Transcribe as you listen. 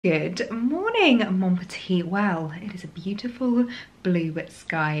Good morning, mon petit. Well, it is a beautiful blue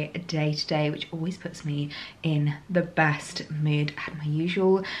sky day today, which always puts me in the best mood. I had my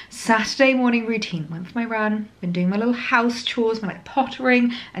usual Saturday morning routine. Went for my run, been doing my little house chores, my like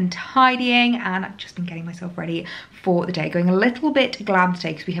pottering and tidying, and I've just been getting myself ready for the day. Going a little bit glam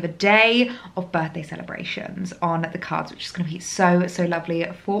today because we have a day of birthday celebrations on the cards, which is going to be so lovely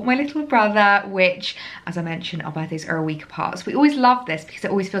for my little brother, which, as I mentioned, our birthdays are a week apart. So we always love this because it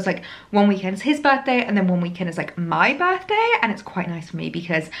always feels like one weekend is his birthday and then one weekend is like my birthday, and it's quite nice for me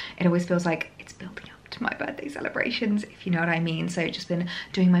because it always feels like it's building up to my birthday celebrations, if you know what I mean. So just been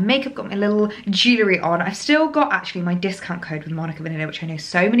doing my makeup, got my little jewellery on. I've still got actually my discount code with Monica Vanilla, which I know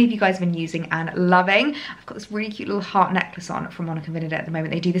so many of you guys have been using and loving. I've got this really cute little heart necklace on from Monica Vanilla at the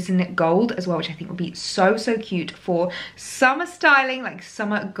moment. They do this in gold as well, which I think would be so cute for summer styling, like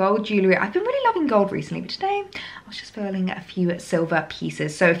summer gold jewellery. I've been really loving gold recently, but today I was just feeling a few silver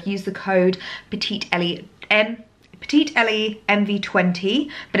pieces. So if you use the code PetiteElliee, PetiteElliee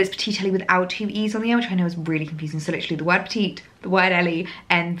MV20, but it's PetiteElliee without two E's on the end, which I know is really confusing. So literally the word petite, the word Ellie,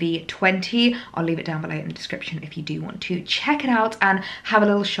 MV20. I'll leave it down below in the description if you do want to check it out and have a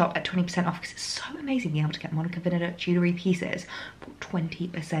little shop at 20% off, because it's so amazing being able to get Monica Vanilla jewellery pieces for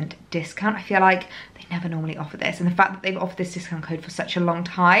 20% discount. I feel like they never normally offer this, and the fact that they've offered this discount code for such a long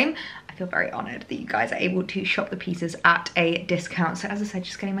time, I feel very honoured that you guys are able to shop the pieces at a discount. So as I said,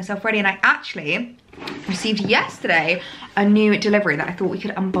 just getting myself ready, and I actually received yesterday a new delivery that I thought we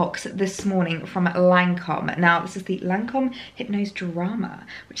could unbox this morning from Lancome. Now this is the Lancome Hypnose Drama,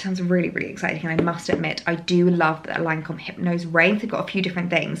 which sounds really exciting, and I must admit I do love the Lancome Hypnose range. They've got a few different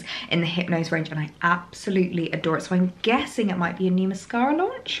things in the Hypnose range and I absolutely adore it. So I'm guessing it might be a new mascara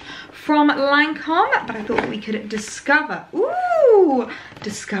launch from Lancome, but I thought that we could discover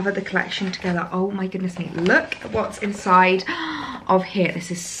the collection together. Oh my goodness me, look at what's inside of here.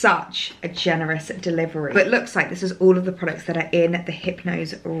 This is such a generous delivery, but it looks like this is all of the products that are in the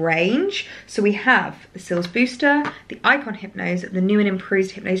Hypnose range. So we have the Cils Booster, the Icon Hypnose, the new and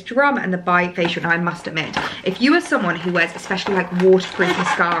improved Hypnose Drama, and the Bifacial. Now I must admit, if you are someone who wears especially like waterproof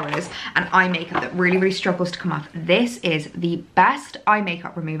mascaras and eye makeup that really struggles to come off, this is the best eye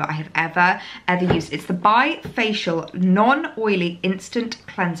makeup remover I have ever used. It's the Bifacial non-oily instant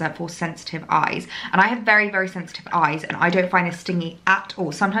cleanser for sensitive eyes, and I have very sensitive eyes and I don't find this stingy at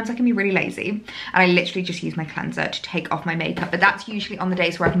all. Sometimes I can be really lazy and I literally just use my cleanser to take off my makeup, but that's usually on the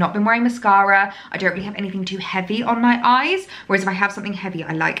days where I've not been wearing mascara. I don't really have anything too heavy on my eyes, whereas if I have something heavy,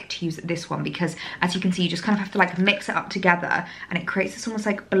 I like to use this one because, as you can see, you just kind of have to like mix it up together and it creates this almost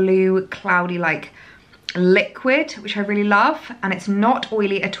like blue cloudy like liquid, which I really love, and it's not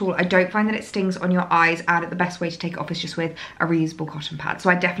oily at all. I don't find that it stings on your eyes, and the best way to take it off is just with a reusable cotton pad. So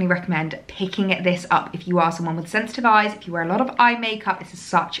I definitely recommend picking this up if you are someone with sensitive eyes, if you wear a lot of eye makeup. This is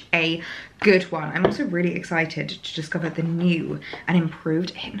such a good one. I'm also really excited to discover the new and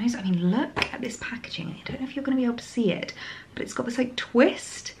improved Hypnose. I mean, look at this packaging. I don't know if you're going to be able to see it, but it's got this like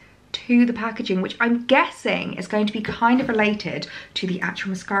twist to the packaging, which I'm guessing is going to be kind of related to the actual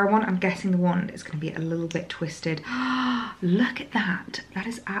mascara one. I'm guessing the wand is going to be a little bit twisted. Look at that. That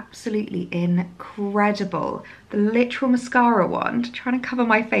is absolutely incredible. The literal mascara wand, trying to cover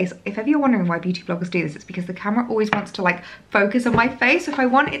my face. If ever you're wondering why beauty bloggers do this, it's because the camera always wants to like focus on my face. If I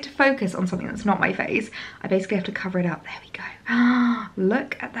want it to focus on something that's not my face, I basically have to cover it up. There we go.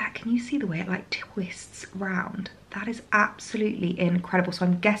 Look at that. Can you see the way it like twists round? That is absolutely incredible. So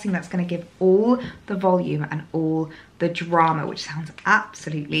I'm guessing that's going to give all the volume and all the drama, which sounds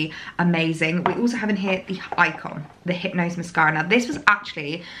absolutely amazing. We also have in here the Icon, the Hypnose Mascara. Now this was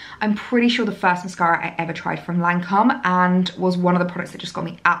actually, I'm pretty sure, the first mascara I ever tried from Lancome, and was one of the products that just got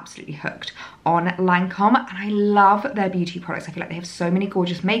me absolutely hooked on Lancome. And I love their beauty products. I feel like they have so many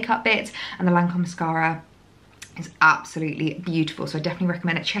gorgeous makeup bits, and the Lancome mascara is absolutely beautiful. So I definitely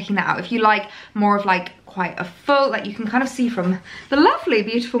recommend checking that out if you like more of like quite a full, like you can kind of see from the lovely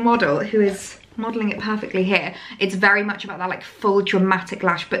beautiful model who is modeling it perfectly here. It's very much about that like full dramatic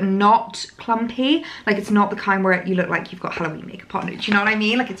lash, but not clumpy. Like it's not the kind where you look like you've got Halloween makeup on. Do you know what I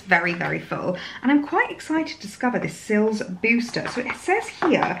mean? Like it's very full. And I'm quite excited to discover this Cils Booster. So it says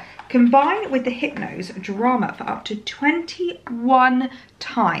here, combine with the Hypnose Drama for up to 21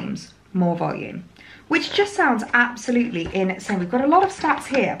 times more volume, which just sounds absolutely insane. We've got a lot of stats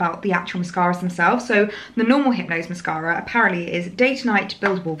here about the actual mascaras themselves. So the normal Hypnose mascara apparently is day to night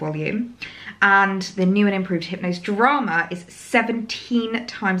buildable volume, and the new and improved Hypnose Drama is 17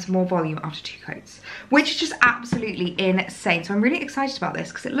 times more volume after 2 coats, which is just absolutely insane. So I'm really excited about this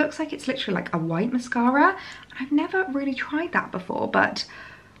because it looks like it's literally like a white mascara. I've never really tried that before, but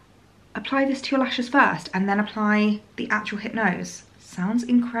apply this to your lashes first and then apply the actual Hypnose. sounds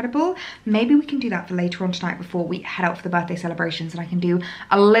incredible. Maybe we can do that for later on tonight before we head out for the birthday celebrations, and I can do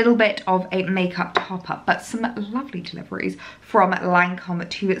a little bit of a makeup top up. But some lovely deliveries from Lancome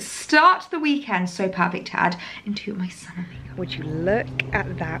to start the weekend. So perfect to add into my summer makeup. Would you look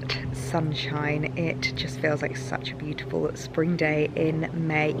at that sunshine? It just feels like such a beautiful spring day in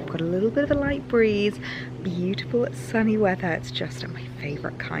May. You've got a little bit of a light breeze, beautiful sunny weather. It's just my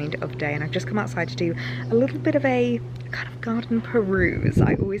favorite kind of day, and I've just come outside to do a little bit of a kind of garden peruse.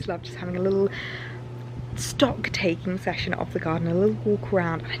 I always love just having a little stock taking session of the garden, a little walk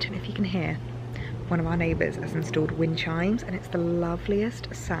around. And I don't know if you can hear, one of our neighbours has installed wind chimes, and it's the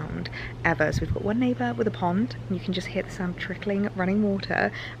loveliest sound ever. So we've got one neighbour with a pond, and you can just hear the sound trickling, running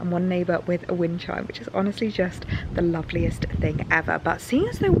water, and one neighbour with a wind chime, which is honestly just the loveliest thing ever. But seeing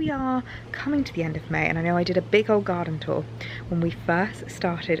as though we are coming to the end of May, and I know I did a big old garden tour when we first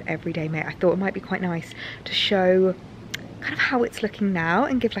started Everyday May, I thought it might be quite nice to show kind of how it's looking now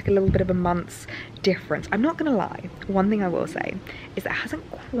and give like a little bit of a month's difference. I'm not gonna lie, one thing I will say is that it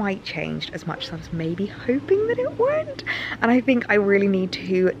hasn't quite changed as much as I was maybe hoping that it would, and I think I really need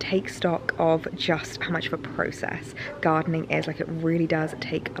to take stock of just how much of a process gardening is. Like, it really does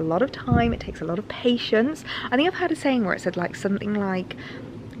take a lot of time, it takes a lot of patience. I think I've heard a saying where it said like something like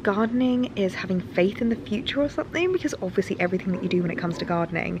gardening is having faith in the future or something, because obviously everything that you do when it comes to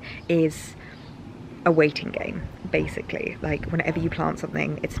gardening is a waiting game, basically. Like, whenever you plant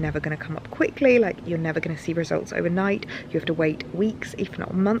something, it's never going to come up quickly. Like, you're never going to see results overnight. You have to wait weeks, if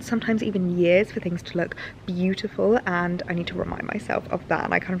not months, sometimes even years, for things to look beautiful. And I need to remind myself of that.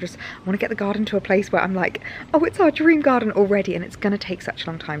 And I kind of just want to get the garden to a place where I'm like, oh, it's our dream garden already. And it's going to take such a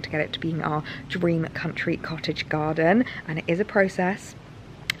long time to get it to being our dream country cottage garden. And it is a process.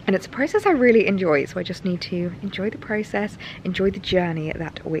 And it's a process I really enjoy, so I just need to enjoy the process, enjoy the journey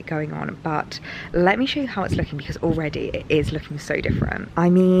that we're going on. But let me show you how it's looking, because already it is looking so different. I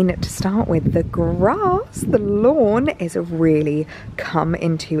mean, to start with, the grass, the lawn is really come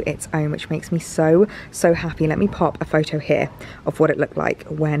into its own, which makes me so happy. Let me pop a photo here of what it looked like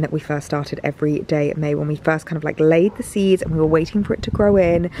when we first started Everyday May, when we first kind of like laid the seeds and we were waiting for it to grow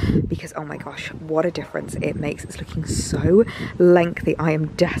in, because oh my gosh, what a difference it makes. It's looking so lengthy. I am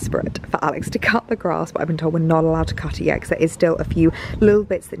desperate for Alex to cut the grass, but I've been told we're not allowed to cut it yet because there is still a few little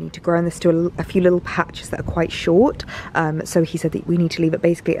bits that need to grow, and there's still a few little patches that are quite short. So he said that we need to leave it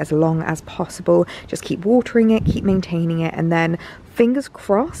basically as long as possible, just keep watering it, keep maintaining it, and then fingers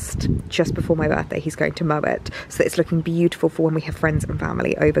crossed just before my birthday he's going to mow it, so that it's looking beautiful for when we have friends and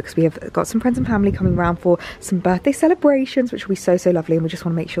family over, because we have got some friends and family coming around for some birthday celebrations, which will be so lovely, and we just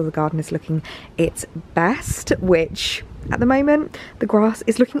want to make sure the garden is looking its best, which at the moment the grass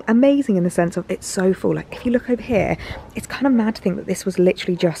is looking amazing in the sense of it's so full. Like, if you look over here, it's kind of mad to think that this was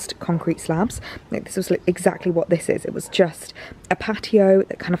literally just concrete slabs. Like, this was exactly what this is. It was just a patio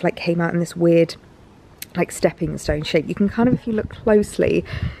that kind of like came out in this weird like stepping stone shape. You can kind of, if you look closely,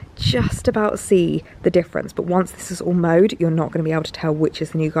 just about see the difference, but once this is all mowed, you're not going to be able to tell which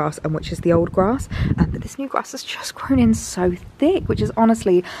is the new grass and which is the old grass. But this new grass has just grown in so thick, which is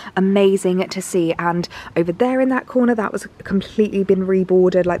honestly amazing to see. And over there in that corner, that was completely been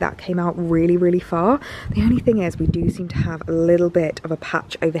rebordered, like that came out really far. The only thing is, we do seem to have a little bit of a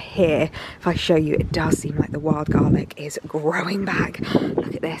patch over here. If I show you, it does seem like the wild garlic is growing back.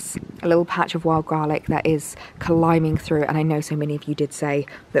 Look at this, a little patch of wild garlic that is climbing through, and I know so many of you did say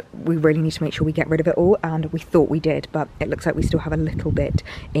that we really need to make sure we get rid of it all, and we thought we did, but it looks like we still have a little bit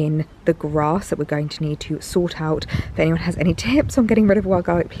in the grass that we're going to need to sort out. If anyone has any tips on getting rid of wild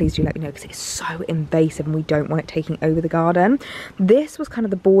garlic, please do let me know, because it's so invasive and we don't want it taking over the garden. This was kind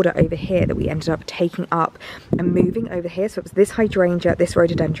of the border over here that we ended up taking up and moving over here. So it was this hydrangea, this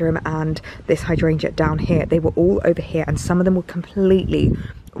rhododendron, and this hydrangea down here. They were all over here, and some of them were completely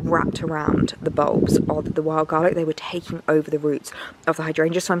wrapped around the bulbs of the wild garlic. They were taking over the roots of the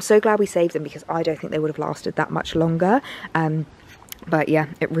hydrangea, so I'm so glad we saved them, because I don't think they would have lasted that much longer. But yeah,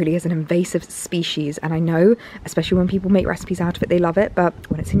 it really is an invasive species, and I know, especially when people make recipes out of it, they love it, but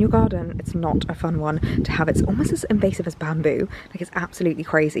when it's in your garden, it's not a fun one to have. It's almost as invasive as bamboo. Like, it's absolutely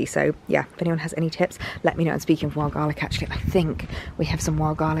crazy. So yeah, if anyone has any tips, let me know. And speaking of wild garlic, actually, I think we have some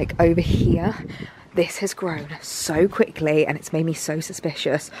wild garlic over here. This has grown so quickly, and it's made me so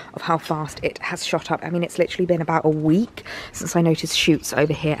suspicious of how fast it has shot up. I mean, it's literally been about a week since I noticed shoots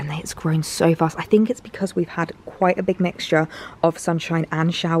over here, and it's grown so fast. I think it's because we've had quite a big mixture of sunshine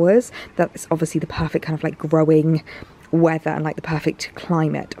and showers. That's obviously the perfect kind of like growing weather and like the perfect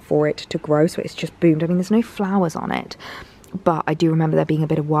climate for it to grow, so it's just boomed. I mean, there's no flowers on it, but I do remember there being a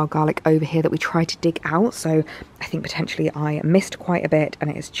bit of wild garlic over here that we tried to dig out, so I think potentially I missed quite a bit, and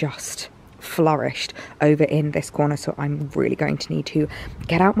it is just flourished over in this corner, so I'm really going to need to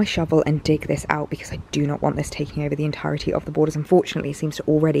get out my shovel and dig this out, because I do not want this taking over the entirety of the borders. Unfortunately, it seems to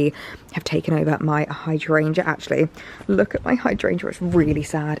already have taken over my hydrangea. Actually, look at my hydrangea, it's really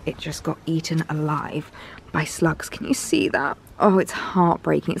sad. It just got eaten alive by slugs. Can you see that? Oh, it's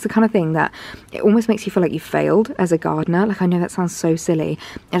heartbreaking. It's the kind of thing that it almost makes you feel like you failed as a gardener. Like, I know that sounds so silly,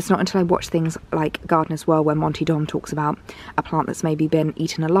 and it's not until I watch things like Gardener's World, where Monty Dom talks about a plant that's maybe been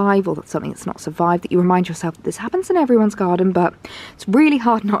eaten alive, or that's something that's not survived, that you remind yourself that this happens in everyone's garden, but it's really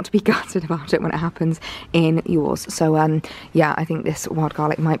hard not to be gutted about it when it happens in yours. So yeah, I think this wild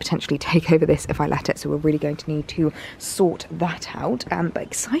garlic might potentially take over this if I let it, so we're really going to need to sort that out. But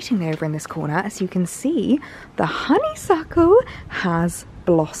excitingly, over in this corner, as you can see, the honeysuckle has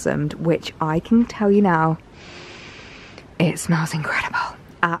blossomed, which I can tell you now, it smells incredible.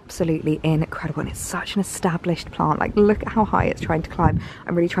 Absolutely incredible. And it's such an established plant. Like, look at how high it's trying to climb.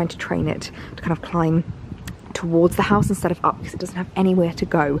 I'm really trying to train it to kind of climb towards the house instead of up, because it doesn't have anywhere to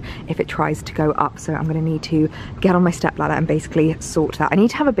go if it tries to go up. So I'm going to need to get on my stepladder and basically sort that. I need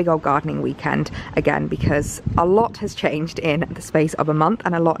to have a big old gardening weekend again, because a lot has changed in the space of a month,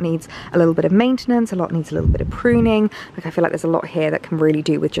 and a lot needs a little bit of maintenance, a lot needs a little bit of pruning. Like, I feel like there's a lot here that can really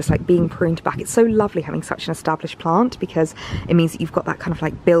do with just like being pruned back. It's so lovely having such an established plant, because it means that you've got that kind of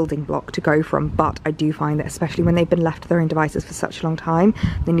like building block to go from. But I do find that, especially when they've been left to their own devices for such a long time,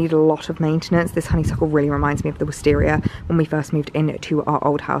 they need a lot of maintenance. This honeysuckle really reminds me of the wisteria when we first moved into our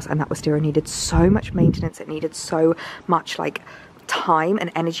old house, and that wisteria needed so much maintenance. It needed so much like time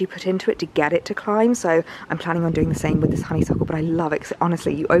and energy put into it to get it to climb. So I'm planning on doing the same with this honeysuckle. But I love it, because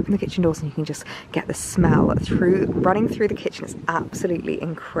honestly, you open the kitchen doors and you can just get the smell running through the kitchen. It's absolutely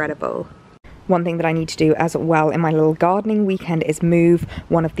incredible. One thing that I need to do as well in my little gardening weekend is move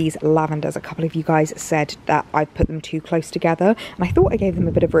one of these lavenders. A couple of you guys said that I put them too close together, and I thought I gave them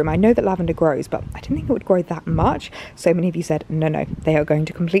a bit of room. I know that lavender grows, but I didn't think it would grow that much. So many of you said, no, they are going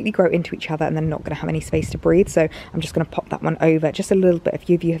to completely grow into each other and they're not going to have any space to breathe. So I'm just going to pop that one over just a little bit. A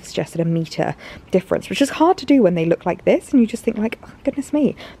few of you have suggested a metre difference, which is hard to do when they look like this, and you just think like, oh, goodness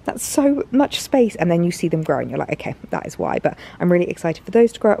me, that's so much space. And then you see them grow and you're like, okay, that is why. But I'm really excited for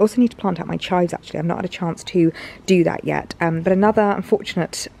those to grow. I also need to plant out my chives. Actually, I've not had a chance to do that yet, but another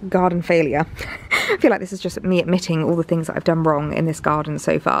unfortunate garden failure. I feel like this is just me admitting all the things that I've done wrong in this garden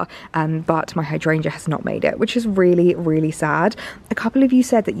so far, but my hydrangea has not made it, which is really, really sad. A couple of you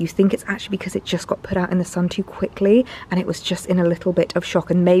said that you think it's actually because it just got put out in the sun too quickly and it was just in a little bit of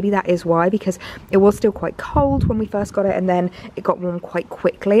shock, and maybe that is why, because it was still quite cold when we first got it, and then it got warm quite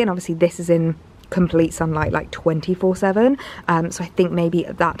quickly, and obviously this is in complete sunlight like 24/7, so I think maybe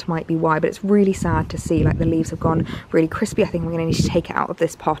that might be why. But it's really sad to see like the leaves have gone really crispy. I think we're going to need to take it out of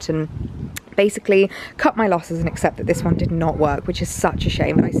this pot and basically cut my losses and accept that this one did not work, which is such a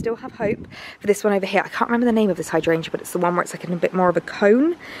shame. But I still have hope for this one over here. I can't remember the name of this hydrangea, but it's the one where it's like in a bit more of a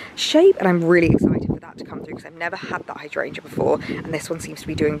cone shape, and I'm really excited for that to come through, because I've never had that hydrangea before, and this one seems to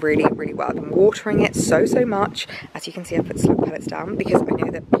be doing really, really well. I've been watering it so much. As you can see, I put slug pellets down because I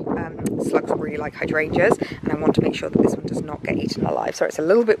know that slugs really like hydrangeas, and I want to make sure that this one does not get eaten alive. So it's a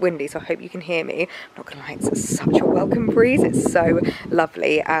little bit windy, so I hope you can hear me. I'm not gonna lie, it's such a welcome breeze. It's so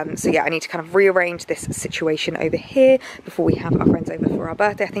lovely. So yeah, I need to kind of rearrange this situation over here before we have our friends over for our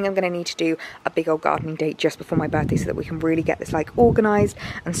birthday. I think I'm going to need to do a big old gardening date just before my birthday, so that we can really get this like organised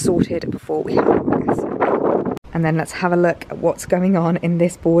and sorted before we have our guests. And then let's have a look at what's going on in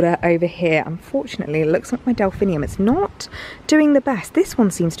this border over here. Unfortunately, it looks like my delphinium, it's not doing the best. This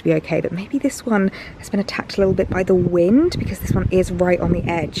one seems to be okay, but maybe this one has been attacked a little bit by the wind, because this one is right on the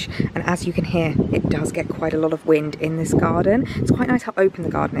edge. And as you can hear, it does get quite a lot of wind in this garden. It's quite nice how open the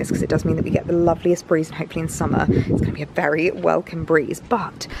garden is, because it does mean that we get the loveliest breeze, and hopefully in summer it's going to be a very welcome breeze.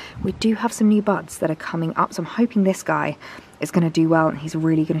 But we do have some new buds that are coming up, so I'm hoping this guy is going to do well and he's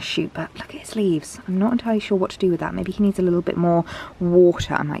really going to shoot. But look at his leaves. I'm not entirely sure what to do with that. Maybe he needs a little bit more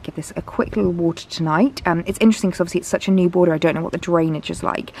water. I might give this a quick little water tonight. It's interesting because obviously it's such a new border. I don't know what the drainage is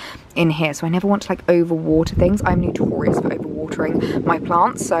like in here, so I never want to like overwater things. I'm notorious for overwatering my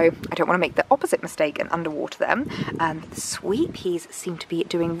plants, so I don't want to make the opposite mistake and underwater them. The sweet peas seem to be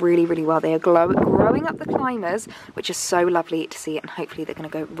doing really, really well. They are growing up the climbers, which is so lovely to see, and hopefully they're going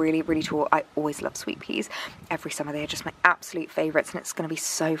to go really, really tall. I always love sweet peas. Every summer they are just my absolute favorites, and it's going to be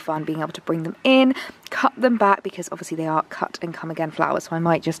so fun being able to bring them in, cut them back, because obviously they are cut and come again flowers, so I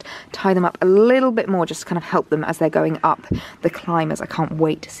might just tie them up a little bit more just to kind of help them as they're going up the climbers. I can't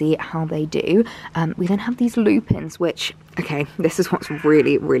wait to see how they do. We then have these lupins, which, okay, this is what's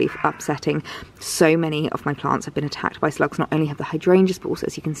really, really upsetting. So many of my plants have been attacked by slugs. Not only have the hydrangeas, but also,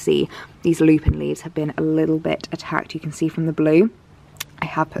 as you can see, these lupin leaves have been a little bit attacked. You can see from the blue. I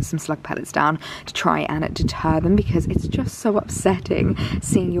have put some slug pellets down to try and deter them, because it's just so upsetting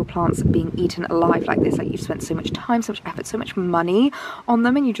seeing your plants being eaten alive like this. Like, you've spent so much time, so much effort, so much money on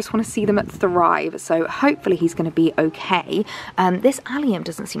them, and you just want to see them thrive. So hopefully he's going to be okay. This allium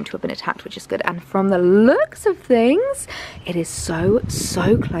doesn't seem to have been attacked, which is good. And from the looks of things, it is so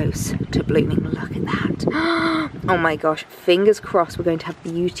close to blooming. Look at that. Oh my gosh, fingers crossed we're going to have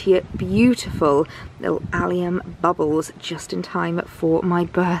beautiful little allium bubbles just in time for my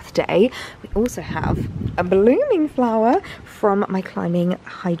birthday. We also have a blooming flower from my climbing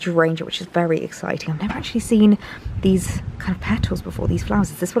hydrangea, which is very exciting. I've never actually seen these kind of petals before, these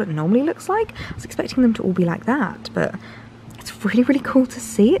flowers. Is this what it normally looks like? I was expecting them to all be like that, but it's really cool to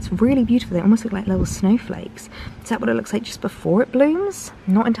see. It's really beautiful. They almost look like little snowflakes. Is that what it looks like just before it blooms?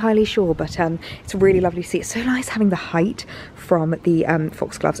 Not entirely sure, but it's really lovely to see. It's so nice having the height from the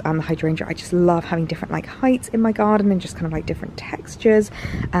foxgloves and the hydrangea. I just love having different like heights in my garden and just kind of like different textures.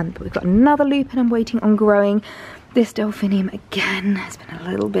 But we've got another lupin I'm waiting on growing. This delphinium again has been a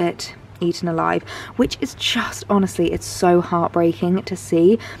little bit eaten alive, which is just, honestly, it's so heartbreaking to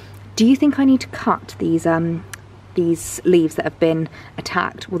see. Do you think I need to cut these leaves that have been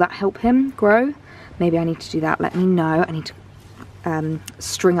attacked? Will that help him grow? Maybe I need to do that. Let me know. I need to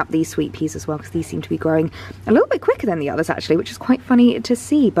string up these sweet peas as well, because these seem to be growing a little bit quicker than the others actually, which is quite funny to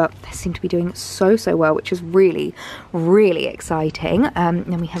see, but they seem to be doing so well, which is really exciting.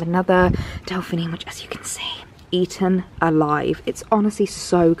 Then we have another delphinium, which, as you can see, eaten alive. It's honestly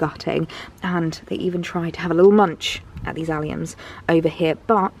so gutting, and they even tried to have a little munch at these alliums over here,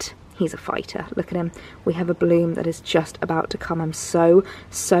 but he's a fighter. Look at him. We have a bloom that is just about to come. I'm so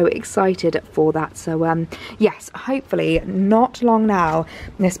excited for that. So yes, hopefully not long now,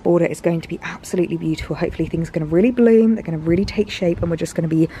 this border is going to be absolutely beautiful. Hopefully things are going to really bloom, they're going to really take shape, and we're just going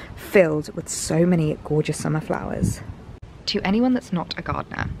to be filled with so many gorgeous summer flowers. To anyone that's not a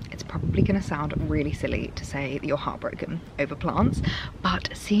gardener, it's probably going to sound really silly to say that you're heartbroken over plants, but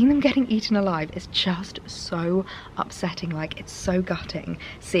seeing them getting eaten alive is just so upsetting. Like, it's so gutting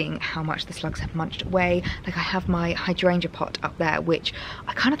seeing how much the slugs have munched away. Like, I have my hydrangea pot up there, which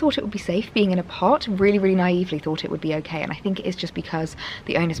I kind of thought it would be safe being in a pot, really naively thought it would be okay, and I think it is just because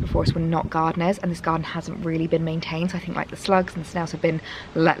the owners before us were not gardeners, and this garden hasn't really been maintained. So I think like the slugs and the snails have been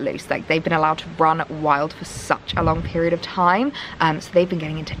let loose. Like, they've been allowed to run wild for such a long period of time. So they've been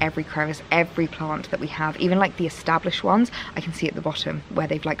getting into every crevice, every plant that we have, even like the established ones. I can see at the bottom where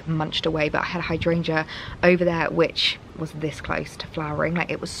they've like munched away, but I had a hydrangea over there which was this close to flowering. Like,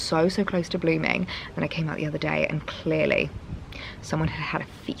 it was so close to blooming. Then I came out the other day and clearly someone had a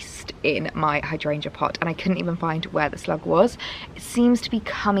feast in my hydrangea pot, and I couldn't even find where the slug was. It seems to be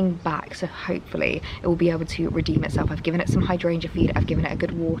coming back, so hopefully it will be able to redeem itself. I've given it some hydrangea feed, I've given it a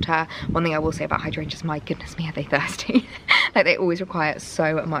good water. One thing I will say about hydrangeas, my goodness me, are they thirsty. Like, they always require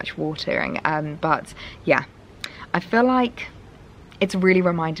so much watering. But yeah, I feel like it's really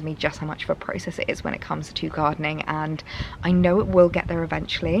reminded me just how much of a process it is when it comes to gardening, and I know it will get there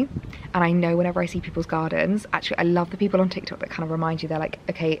eventually. And I know whenever I see people's gardens, actually I love the people on TikTok that kind of remind you, they're like,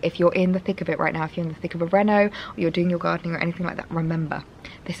 okay, if you're in the thick of it right now, if you're in the thick of a reno, or you're doing your gardening or anything like that, remember,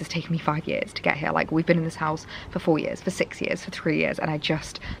 this has taken me 5 years to get here. Like, we've been in this house for 4 years, for 6 years, for 3 years, and I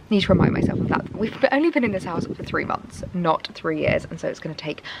just need to remind myself of that. We've only been in this house for 3 months, not 3 years, and so it's going to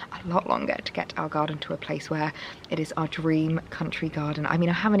take a lot longer to get our garden to a place where it is our dream country garden. I mean,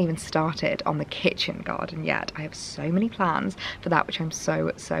 I haven't even started on the kitchen garden yet. I have so many plans for that, which I'm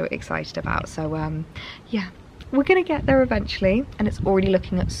so excited about. So yeah, we're gonna get there eventually, and it's already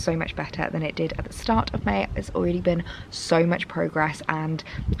looking so much better than it did at the start of May. There's already been so much progress, and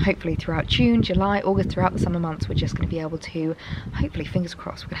hopefully throughout June, July, August, throughout the summer months, we're just going to be able to, hopefully, fingers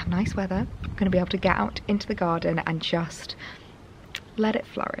crossed, we're gonna have nice weather. We're gonna be able to get out into the garden and just let it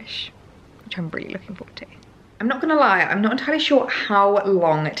flourish, which I'm really looking forward to. I'm not gonna lie, I'm not entirely sure how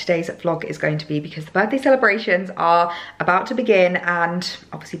long today's vlog is going to be, because the birthday celebrations are about to begin, and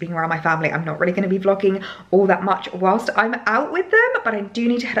obviously being around my family, I'm not really gonna be vlogging all that much whilst I'm out with them, but I do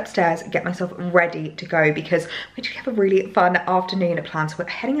need to head upstairs and get myself ready to go, because we actually have a really fun afternoon planned. So we're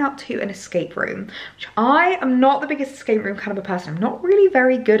heading out to an escape room, which I am not the biggest escape room kind of a person. I'm not really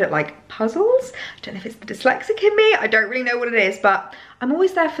very good at like puzzles. I don't know if it's the dyslexic in me, I don't really know what it is, but I'm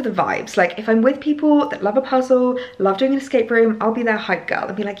always there for the vibes. Like, if I'm with people that love a puzzle, love doing an escape room, I'll be their hype girl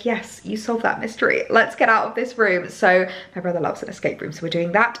and be like, yes, you solved that mystery, let's get out of this room. So my brother loves an escape room, so we're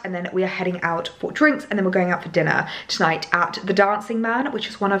doing that, and then we are heading out for drinks, and then we're going out for dinner tonight at the Dancing Man, which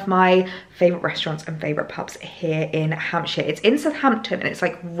is one of my favorite restaurants and favorite pubs here in Hampshire. It's in Southampton, and it's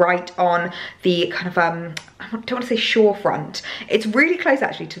like right on the kind of I don't want to say shorefront. It's really close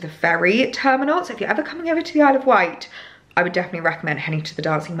actually to the ferry terminal. So if you're ever coming over to the Isle of Wight, I would definitely recommend heading to the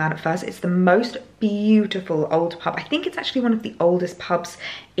Dancing Man at first. It's the most beautiful old pub. I think it's actually one of the oldest pubs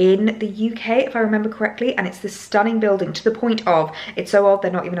in the UK, if I remember correctly, and it's this stunning building to the point of it's so old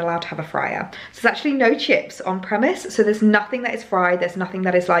they're not even allowed to have a fryer. So there's actually no chips on premise, so there's nothing that is fried, there's nothing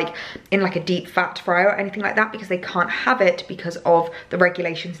that is like in like a deep fat fryer or anything like that, because they can't have it because of the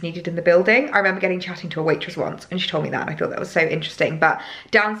regulations needed in the building. I remember chatting to a waitress once and she told me that, and I thought that was so interesting. But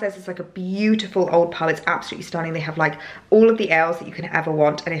downstairs is like a beautiful old pub. It's absolutely stunning. They have like all of the ales that you can ever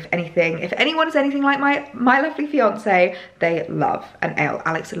want, and if anyone is anything like my lovely fiance, they love an ale.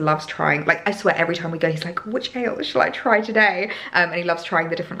 Alex loves trying, like I swear every time we go he's like, which ale shall I try today? And he loves trying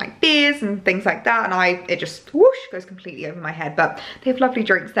the different like beers and things like that, and it just whoosh goes completely over my head. But they have lovely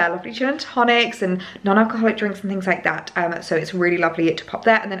drinks there, lovely gin and tonics and non-alcoholic drinks and things like that, so it's really lovely to pop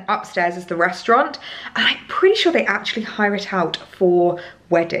there. And then upstairs is the restaurant, and I'm pretty sure they actually hire it out for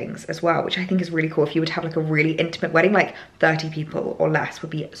weddings as well, which I think is really cool. If you would have like a really intimate wedding, like 30 people or less, would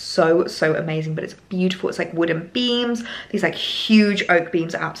be so amazing. But it's beautiful. It's like wooden beams, these like huge oak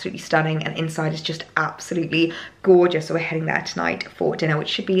beams are absolutely stunning, and inside is just absolutely gorgeous. So we're heading there tonight for dinner, which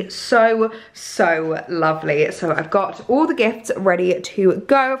should be so lovely. So I've got all the gifts ready to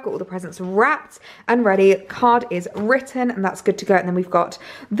go. I've got all the presents wrapped and ready. Card is written and that's good to go. And then we've got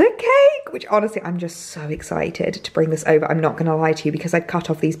the cake, which honestly I'm just so excited to bring this over. I'm not gonna lie to you, because I'd cut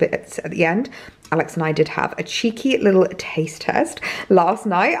off these bits at the end. Alex and I did have a cheeky little taste test last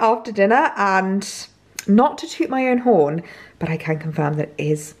night after dinner, and not to toot my own horn, but I can confirm that it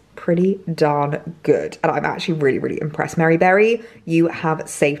is pretty darn good, and I'm actually really impressed. Mary Berry, you have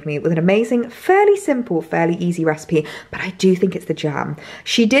saved me with an amazing, fairly simple, fairly easy recipe, but I do think it's the jam.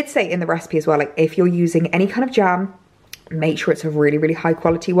 She did say in the recipe as well, like if you're using any kind of jam, make sure it's a really high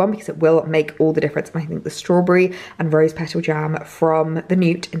quality one, because it will make all the difference. And I think the strawberry and rose petal jam from the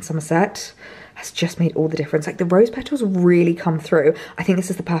Newt in Somerset has just made all the difference. Like the rose petals really come through. I think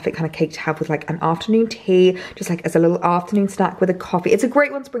this is the perfect kind of cake to have with like an afternoon tea, just like as a little afternoon snack with a coffee. It's a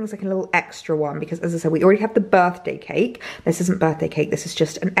great one to bring as like a little extra one, because as I said, we already have the birthday cake. This isn't birthday cake, this is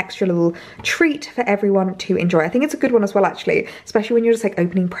just an extra little treat for everyone to enjoy. I think it's a good one as well, actually, especially when you're just like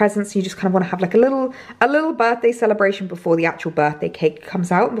opening presents. You just kind of want to have like a little birthday celebration before the actual birthday cake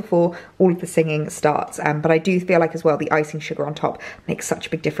comes out and before all of the singing starts. But I do feel like as well, the icing sugar on top makes such a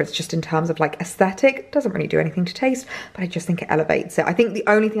big difference just in terms of like aesthetic. Doesn't really do anything to taste, but I just think it elevates it. I think the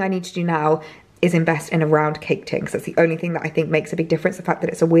only thing I need to do now is invest in a round cake tin, because that's the only thing that I think makes a big difference. The fact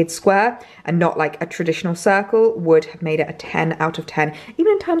that it's a weird square and not like a traditional circle would have made it a 10 out of 10,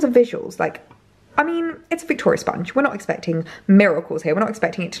 even in terms of visuals. Like, I mean, it's a Victoria sponge. We're not expecting miracles here. We're not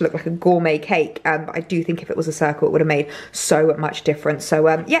expecting it to look like a gourmet cake. But I do think if it was a circle, it would have made so much difference. So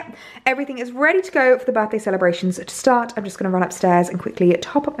yeah, everything is ready to go for the birthday celebrations to start. I'm just going to run upstairs and quickly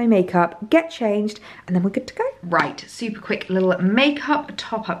top up my makeup, get changed, and then we're good to go. Right, super quick little makeup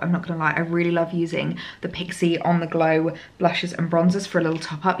top up. I'm not going to lie, I really love using the Pixie On The Glow blushes and bronzers for a little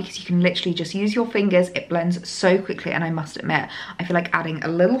top up, because you can literally just use your fingers. It blends so quickly, and I must admit, I feel like adding a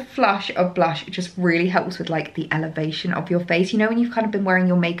little flush of blush just really helps with like the elevation of your face. You know, when you've kind of been wearing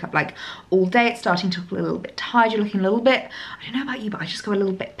your makeup like all day, it's starting to look a little bit tired, you're looking a little bit, I don't know about you, but I just go a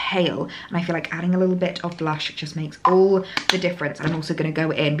little bit pale, and I feel like adding a little bit of blush just makes all the difference. And I'm also going to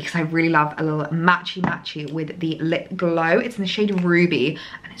go in, because I really love a little matchy with the Lip Glow. It's in the shade Ruby,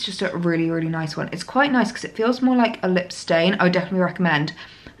 and it's just a really nice one. It's quite nice because it feels more like a lip stain. I would definitely recommend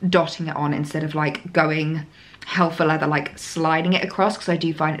dotting it on instead of like going hell for leather, like sliding it across, because I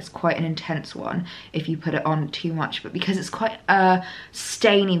do find it's quite an intense one if you put it on too much. But because it's quite a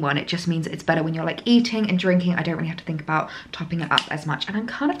stainy one, it just means it's better when you're like eating and drinking. I don't really have to think about topping it up as much. And I'm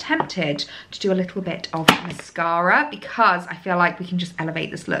kind of tempted to do a little bit of mascara, because I feel like we can just elevate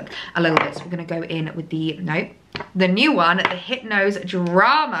this look a little bit. So we're going to go in with the new one, the Hit Nose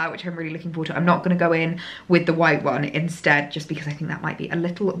Drama, which I'm really looking forward to. I'm not going to go in with the white one instead, just because I think that might be a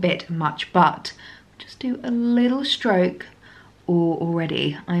little bit much, but just do a little stroke.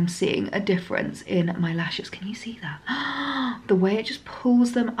 Already I'm seeing a difference in my lashes. Can you see that? The way it just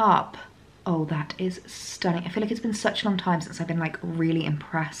pulls them up. Oh, that is stunning. I feel like it's been such a long time since I've been like really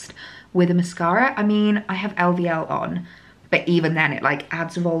impressed with a mascara. I mean, I have LVL on, but even then it like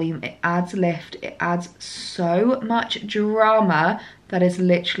adds volume, it adds lift, it adds so much drama. That is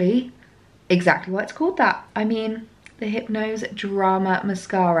literally exactly why it's called that. I mean, the Hit Nose Drama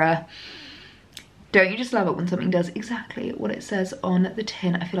Mascara. Don't you just love it when something does exactly what it says on the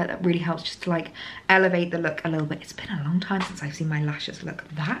tin? I feel like that really helps just to like elevate the look a little bit. It's been a long time since I've seen my lashes look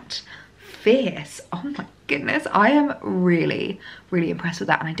that fierce. Oh my goodness, I am really impressed with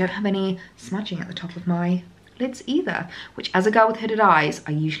that. And I don't have any smudging at the top of my lids either, which as a girl with hooded eyes,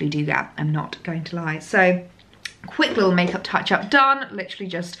 I usually do get. I'm not going to lie. So quick little makeup touch up done, literally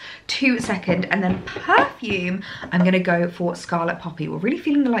just 2 seconds. And then perfume, I'm gonna go for Scarlet Poppy. We're really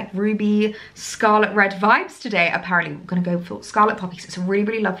feeling the like ruby scarlet red vibes today. Apparently we're gonna go for Scarlet Poppy, so it's a really,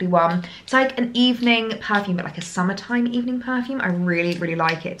 really lovely one. It's like an evening perfume, but like a summertime evening perfume. I really, really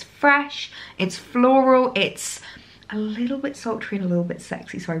like it. It's fresh, it's floral, it's a little bit sultry and a little bit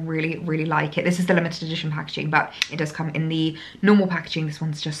sexy, so I really, really like it. This is the limited edition packaging, but it does come in the normal packaging. This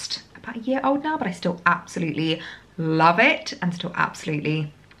one's just about a year old now, but I still absolutely love it, and still absolutely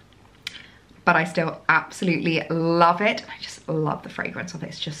love it. I just love the fragrance of it.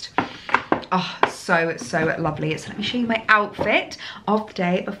 It's just, oh, so, so lovely. So let me show you my outfit of the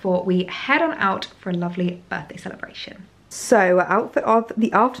day before we head on out for a lovely birthday celebration. So outfit of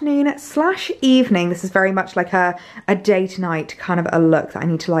the afternoon slash evening. This is very much like a day to night kind of a look that I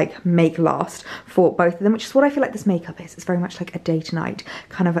need to like make last for both of them, which is what I feel like this makeup is. It's very much like a day to night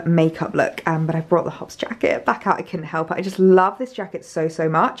kind of makeup look. But I've brought the Hobbs jacket back out. I couldn't help it. I just love this jacket so, so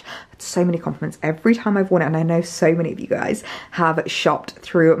much. I've had so many compliments every time I've worn it, and I know so many of you guys have shopped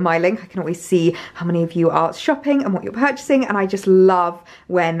through my link. I can always see how many of you are shopping and what you're purchasing, and I just love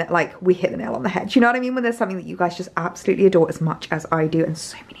when like we hit the nail on the head. Do you know what I mean? When there's something that you guys just absolutely adore as much as I do, and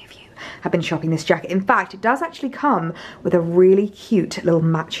so many of you have been shopping this jacket. In fact, it does actually come with a really cute little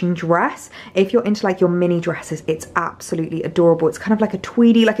matching dress. If you're into like your mini dresses, it's absolutely adorable. It's kind of like a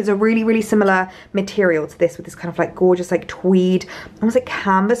tweedy, like it's a really, really similar material to this, with this kind of like gorgeous like tweed, almost like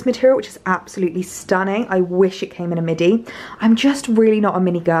canvas material, which is absolutely stunning. I wish it came in a midi. I'm just really not a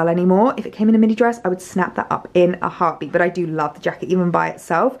mini girl anymore. If it came in a mini dress, I would snap that up in a heartbeat, but I do love the jacket even by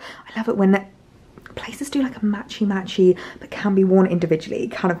itself. I love it when places do like a matchy but can be worn individually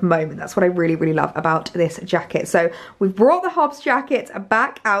kind of moment. That's what I really, really love about this jacket. So we've brought the Hobbs jacket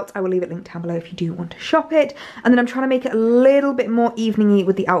back out. I will leave it linked down below if you do want to shop it. And then I'm trying to make it a little bit more evening-y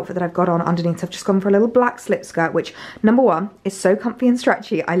with the outfit that I've got on underneath. So I've just gone for a little black slip skirt, which number one is so comfy and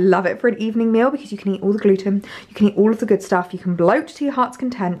stretchy. I love it for an evening meal because you can eat all the gluten, you can eat all of the good stuff, you can bloat to your heart's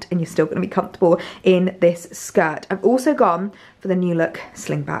content, and you're still going to be comfortable in this skirt. I've also gone for the new look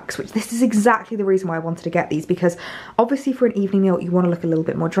slingbacks, which this is exactly the reason why I wanted to get these, because obviously for an evening meal you want to look a little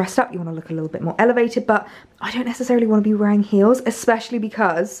bit more dressed up, you want to look a little bit more elevated, but I don't necessarily want to be wearing heels, especially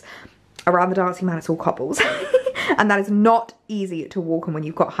because around the Dancing Man it's all cobbles. And that is not easy to walk on when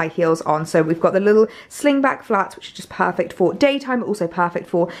you've got high heels on. So we've got the little slingback flats, which are just perfect for daytime, but also perfect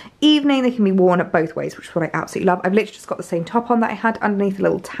for evening. They can be worn both ways, which is what I absolutely love. I've literally just got the same top on that I had underneath, a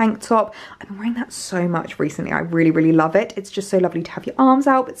little tank top. I've been wearing that so much recently. I really, really love it. It's just so lovely to have your arms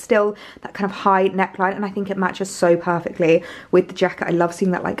out, but still that kind of high neckline. And I think it matches so perfectly with the jacket. I love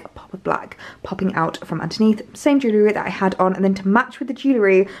seeing that like a pop of black popping out from underneath. Same jewellery that I had on. And then to match with the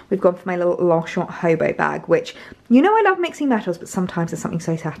jewellery, we've gone for my little Longchamp hobo bag, which, you know, I love mixing metals, but sometimes there's something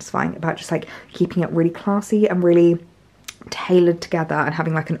so satisfying about just like keeping it really classy and really tailored together and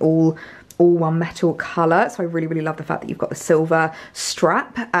having like an all one metal colour. So I really, really love the fact that you've got the silver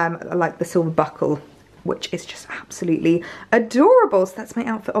strap, like the silver buckle, which is just absolutely adorable. So that's my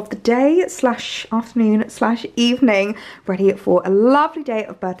outfit of the day slash afternoon slash evening, ready for a lovely day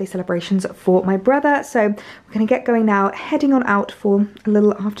of birthday celebrations for my brother. So we're gonna get going now, heading on out for a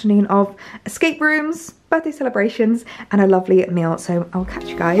little afternoon of escape rooms, birthday celebrations, and a lovely meal. So I'll catch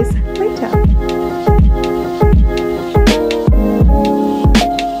you guys later.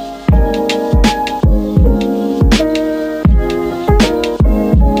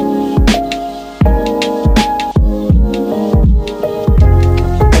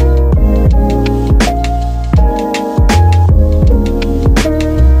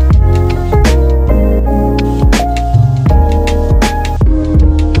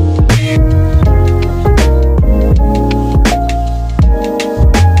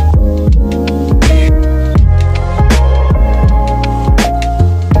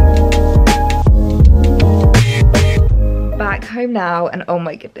 Now, and oh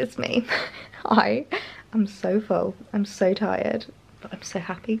my goodness me, I am so full, I'm so tired, but I'm so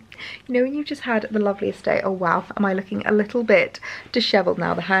happy. You know when you've just had the loveliest day? Oh wow, am I looking a little bit disheveled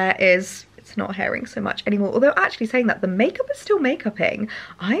now? The hair is, it's not hairing so much anymore, although actually saying that, the makeup is still makeuping.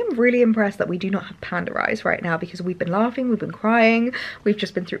 I am really impressed that we do not have panda eyes right now, because we've been laughing, we've been crying, we've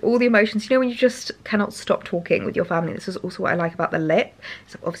just been through all the emotions. You know when you just cannot stop talking with your family? This is also what I like about the lip.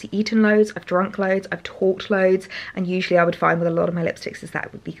 So I've obviously eaten loads, I've drunk loads, I've talked loads, and usually I would find with a lot of my lipsticks is that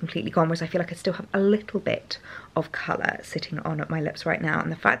it would be completely gone, whereas I feel like I still have a little bit of colour sitting on my lips right now. And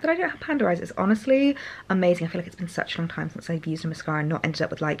the fact that I don't have panda eyes is honestly amazing. I feel like it's been such a long time since I've used a mascara and not ended up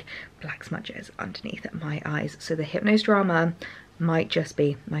with like black smudges underneath my eyes. So the Hypnose Drama might just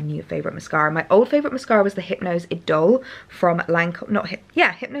be my new favourite mascara. My old favourite mascara was the Hypnose Idole from Lancome,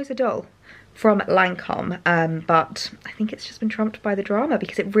 Hypnose Idole from Lancome, but I think it's just been trumped by the drama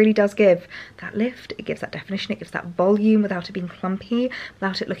because it really does give that lift, it gives that definition, it gives that volume without it being clumpy,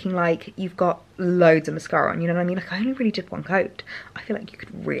 without it looking like you've got loads of mascara on, you know what I mean? Like, I only really did one coat. I feel like you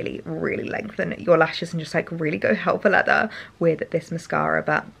could really, really lengthen your lashes and just like really go hell for leather with this mascara,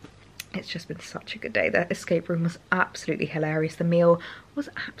 but it's just been such a good day. The escape room was absolutely hilarious. The meal was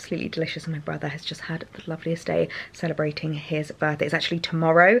absolutely delicious, and my brother has just had the loveliest day celebrating his birthday. It's actually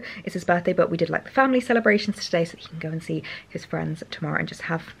tomorrow is his birthday, but we did like the family celebrations today so that he can go and see his friends tomorrow and just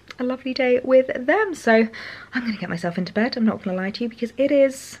have a lovely day with them. So I'm gonna get myself into bed. I'm not gonna lie to you because it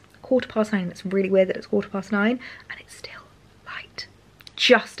is 9:15. It's really weird that it's 9:15 and it's still light.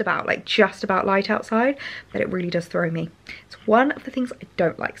 Just about light outside, but it really does throw me. It's one of the things I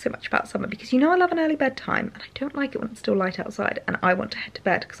don't like so much about summer, because you know I love an early bedtime and I don't like it when it's still light outside and I want to head to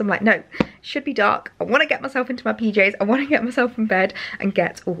bed because I'm like, no, it should be dark. I want to get myself into my PJs. I want to get myself in bed and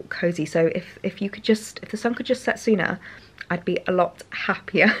get all cozy. So if the sun could just set sooner, I'd be a lot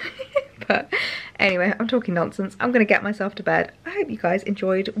happier. But anyway, I'm talking nonsense. I'm gonna get myself to bed. I hope you guys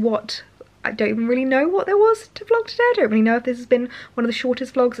enjoyed what I don't even really know what there was to vlog today. I don't really know if this has been one of the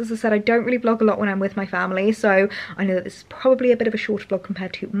shortest vlogs. As I said, I don't really vlog a lot when I'm with my family, so I know that this is probably a bit of a shorter vlog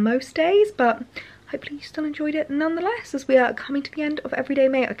compared to most days, but hopefully you still enjoyed it nonetheless, as we are coming to the end of Everyday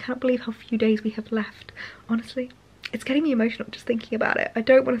May. I cannot believe how few days we have left, honestly. It's getting me emotional just thinking about it. I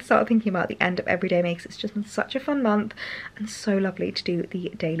don't want to start thinking about the end of Everyday May because it's just been such a fun month and so lovely to do the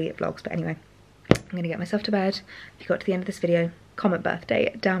daily vlogs. But anyway, I'm going to get myself to bed. If you got to the end of this video, comment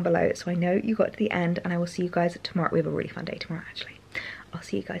birthday down below so I know you got to the end, and I will see you guys tomorrow. We have a really fun day tomorrow actually. I'll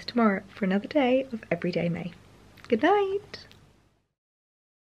see you guys tomorrow for another day of Everyday May. Good night.